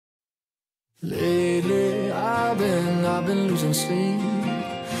Lately I've been losing sleep,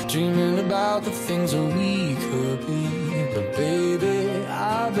 dreaming about the things that we could be. But baby,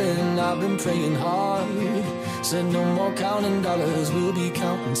 I've been praying hard. Said no more counting dollars, we'll be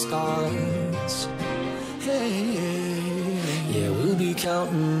counting stars. Hey, yeah, we'll be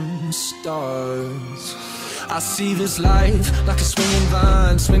counting stars. I see this life like a swinging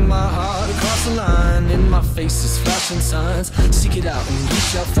vine, swing my heart across the line. In my face is flashing signs, seek it out and you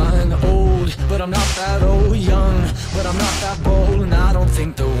shall find. Old, but I'm not that old. Young, but I'm not that bold. And I don't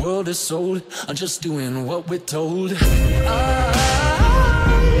think the world is sold, I'm just doing what we're told. I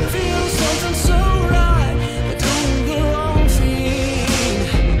feel something so right, but don't the wrong thing.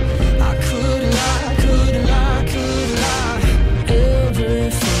 I couldn't lie, couldn't lie, couldn't lie.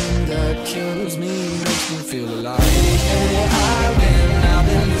 Everything that kills me makes me feel alive. Hey, I've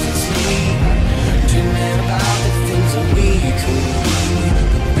been losing sleep, dreaming about the things that we could be.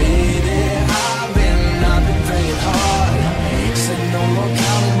 But baby, I've been praying hard. Said no more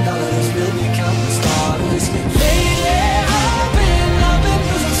counting dollars, we'll be counting stars. Lately, I've been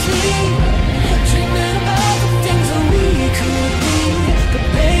losing sleep, dreaming about the things that we could be. But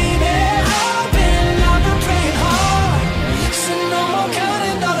baby, I've been praying hard. Said no more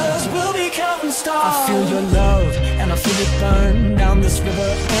counting dollars, we'll be counting stars. I feel your love and I feel it burn down this river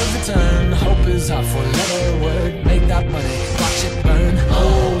every turn. Hope is our four-letter word, make that money, watch it burn.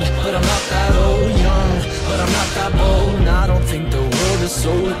 Old, but I'm not that old. Young, but I'm not that bold. And I don't think the world is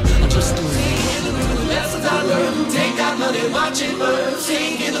sold, I'm just doing it. The lessons I learned, take that money, watch it burn.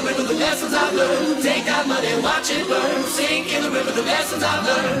 Sink in the river, the lessons I learned. Take that money, watch it burn. Sink in the river, the lessons I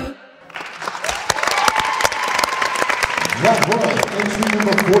learned. That was entry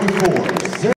number 44.